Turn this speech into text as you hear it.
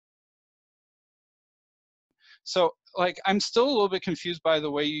So like, I'm still a little bit confused by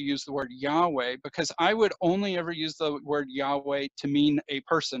the way you use the word Yahweh, because I would only ever use the word Yahweh to mean a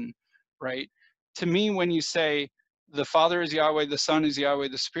person, right? To me, when you say the Father is Yahweh, the Son is Yahweh,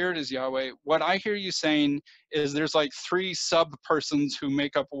 the Spirit is Yahweh, what I hear you saying is there's like 3 sub-persons who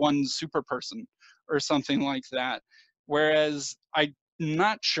make up one super person or something like that. Whereas I'm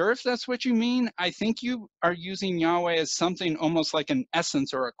not sure if that's what you mean. I think you are using Yahweh as something almost like an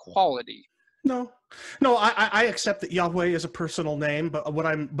essence or a quality. No, no, I accept that Yahweh is a personal name,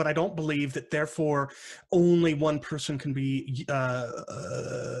 but I don't believe that therefore only one person can be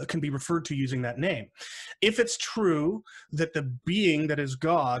referred to using that name. If it's true that the being that is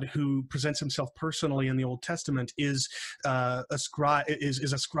God, who presents himself personally in the Old Testament, is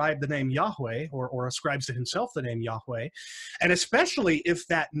ascribed the name Yahweh, or ascribes to himself the name Yahweh, and especially if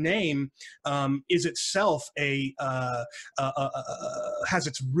that name is itself has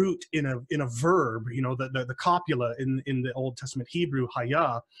its root in a verb, you know, the copula in the Old Testament Hebrew,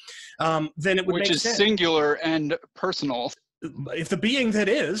 haya, then it would make sense. Which is singular and personal. If the being that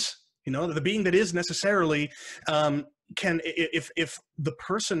is, you know, the being that is necessarily if the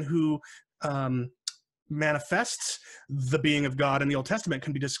person who manifests the being of God in the Old Testament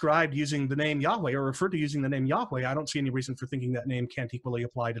can be described using the name Yahweh, or referred to using the name Yahweh, I don't see any reason for thinking that name can't equally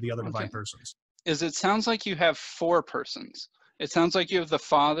apply to the other divine persons. It sounds like you have 4 persons. It sounds like you have the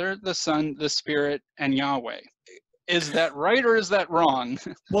Father, the Son, the Spirit, and Yahweh. Is that right, or is that wrong?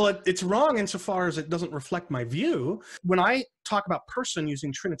 Well, it's wrong insofar as it doesn't reflect my view. When I talk about person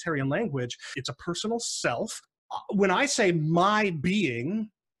using Trinitarian language, it's a personal self. When I say my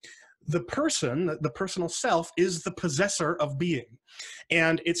being, the person, the personal self, is the possessor of being.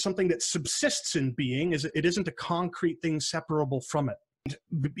 And it's something that subsists in being. It isn't a concrete thing separable from it.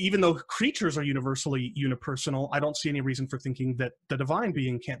 Even though creatures are universally unipersonal, I don't see any reason for thinking that the divine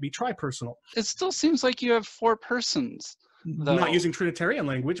being can't be tripersonal. It still seems like you have 4 persons, though. Not using Trinitarian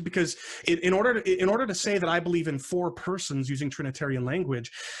language, because in order to say that I believe in 4 persons using Trinitarian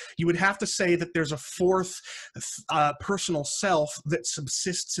language, you would have to say that there's a 4th personal self that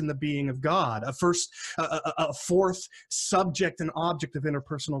subsists in the being of God, a 4th subject and object of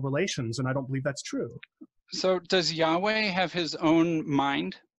interpersonal relations, and I don't believe that's true. So does Yahweh have his own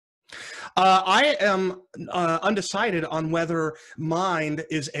mind? I am undecided on whether mind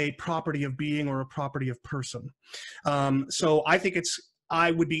is a property of being or a property of person. So I think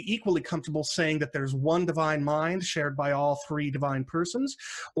I would be equally comfortable saying that there's one divine mind shared by all 3 divine persons,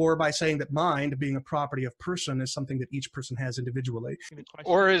 or by saying that mind, being a property of person, is something that each person has individually.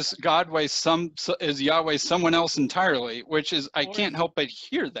 Or is Yahweh someone else entirely? Which is, I can't help but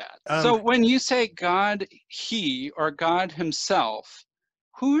hear that. So when you say God, he, or God himself,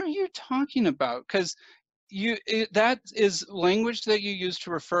 who are you talking about? Because that is language that you use to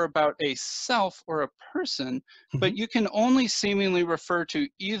refer about a self or a person, but you can only seemingly refer to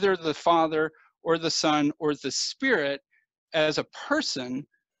either the Father or the Son or the Spirit as a person.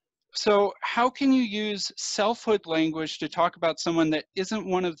 So how can you use selfhood language to talk about someone that isn't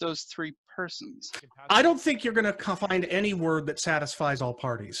one of those 3 persons? I don't think you're going to find any word that satisfies all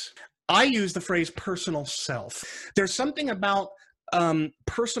parties. I use the phrase personal self. There's something about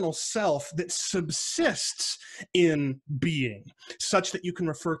personal self that subsists in being, such that you can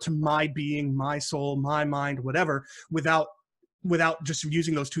refer to my being, my soul, my mind, whatever, without just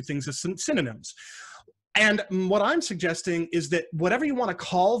using those 2 things as synonyms. And what I'm suggesting is that whatever you want to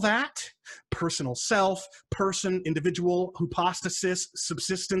call that, personal self, person, individual, hypostasis,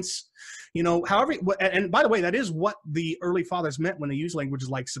 subsistence, you know, however, and by the way, that is what the early fathers meant when they used languages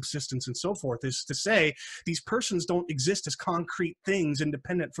like subsistence and so forth, is to say these persons don't exist as concrete things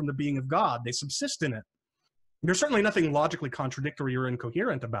independent from the being of God. They subsist in it. There's certainly nothing logically contradictory or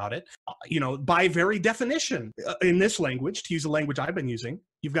incoherent about it. You know, by very definition, in this language, to use the language I've been using,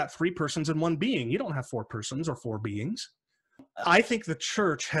 you've got 3 persons and 1 being. You don't have 4 persons or 4 beings. I think the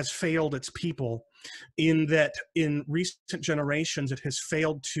church has failed its people in that in recent generations it has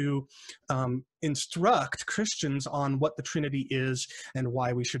failed to instruct Christians on what the Trinity is and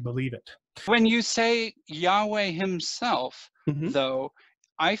why we should believe it. When you say Yahweh himself, though,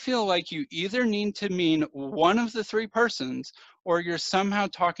 I feel like you either need to mean one of the 3 persons, or you're somehow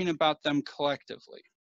talking about them collectively.